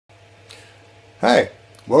Hi,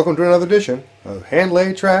 welcome to another edition of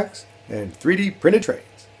Hand-Laid Tracks and 3D Printed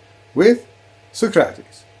Trains with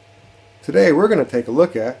Socrates. Today we're going to take a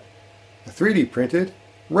look at a 3D printed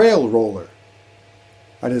rail roller.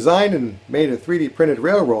 I designed and made a 3D printed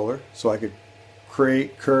rail roller so I could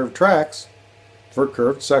create curved tracks for a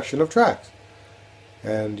curved section of tracks.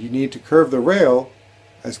 And you need to curve the rail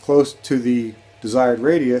as close to the desired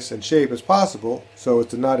radius and shape as possible so as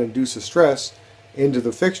to not induce a stress into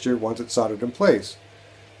the fixture once it's soldered in place.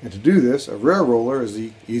 And to do this, a rail roller is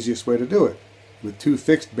the easiest way to do it. With two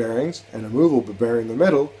fixed bearings and a movable bearing in the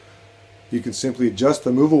middle, you can simply adjust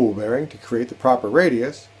the movable bearing to create the proper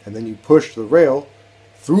radius, and then you push the rail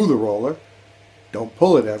through the roller. Don't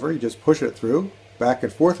pull it ever, you just push it through, back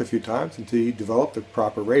and forth a few times until you develop the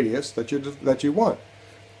proper radius that you want.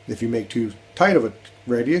 If you make too tight of a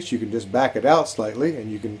radius, you can just back it out slightly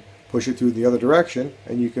and you can push it through the other direction,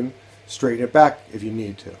 and you can straighten it back if you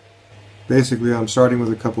need to. Basically, I'm starting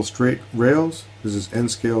with a couple straight rails. This is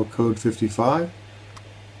N-scale code 55,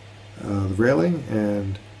 the railing,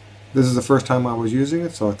 and this is the first time I was using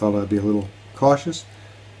it, so I thought I'd be a little cautious.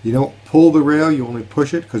 You don't pull the rail, you only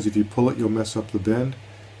push it, because if you pull it you'll mess up the bend.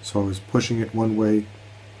 So I was pushing it one way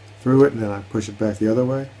through it, and then I push it back the other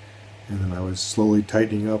way, and then I was slowly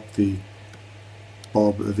tightening up the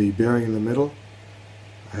bearing in the middle.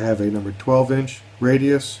 I have a number 12-inch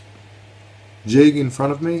radius jig in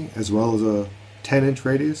front of me, as well as a 10-inch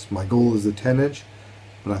radius. My goal is the 10-inch,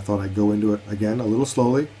 but I thought I'd go into it again a little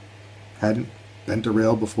slowly. Hadn't bent a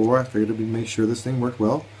rail before. I figured I'd make sure this thing worked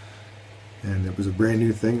well, and it was a brand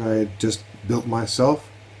new thing I had just built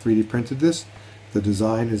myself. 3D printed this. The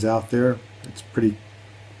design is out there. It's pretty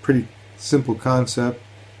simple concept.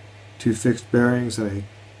 Two fixed bearings and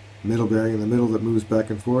a middle bearing in the middle that moves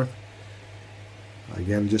back and forth.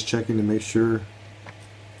 Again, just checking to make sure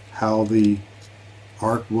how the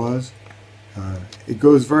arc was. It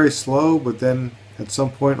goes very slow, but then at some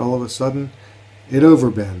point all of a sudden it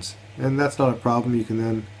overbends, and that's not a problem. You can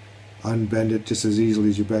then unbend it just as easily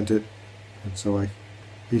as you bent it. And so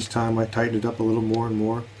each time I tightened it up a little more and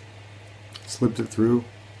more, slipped it through,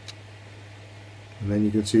 and then you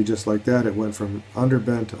can see just like that it went from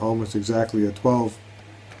underbent to almost exactly a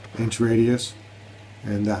 12-inch radius,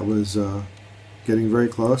 and that was getting very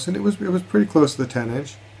close, and it was pretty close to the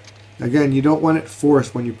 10-inch. Again, you don't want it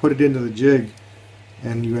forced when you put it into the jig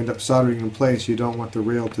and you end up soldering in place. You don't want the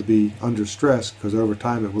rail to be under stress, because over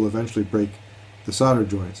time it will eventually break the solder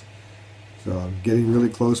joints. So I'm getting really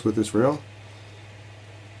close with this rail.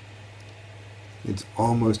 It's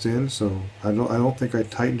almost in, so I don't think I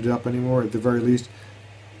tightened it up anymore. At the very least,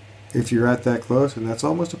 if you're at that close, and that's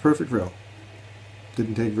almost a perfect rail.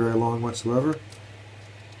 Didn't take very long whatsoever.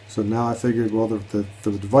 So now I figured, well, the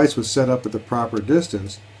device was set up at the proper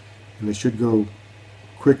distance, and it should go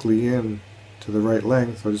quickly in to the right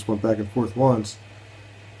length. So I just went back and forth once,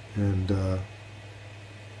 and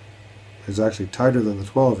it's actually tighter than the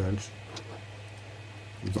 12-inch.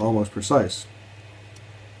 It's almost precise.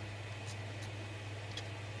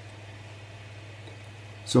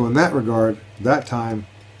 So in that regard, that time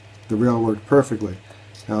the rail worked perfectly.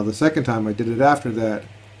 Now the second time I did it after that,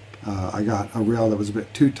 I got a rail that was a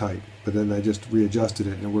bit too tight, but then I just readjusted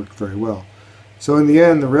it and it worked very well. So in the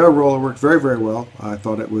end, the rail roller worked very, very well. I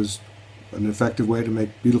thought it was an effective way to make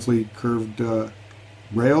beautifully curved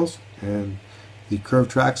rails, and the curved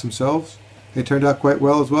tracks themselves, they turned out quite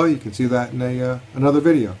well as well. You can see that in another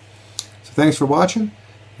video. So thanks for watching,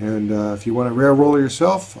 and if you want a rail roller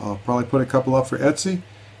yourself, I'll probably put a couple up for Etsy,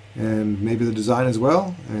 and maybe the design as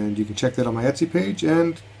well, and you can check that on my Etsy page,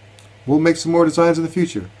 and we'll make some more designs in the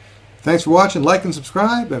future. Thanks for watching, like and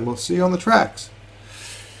subscribe, and we'll see you on the tracks.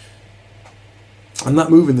 I'm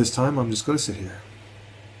not moving this time, I'm just going to sit here.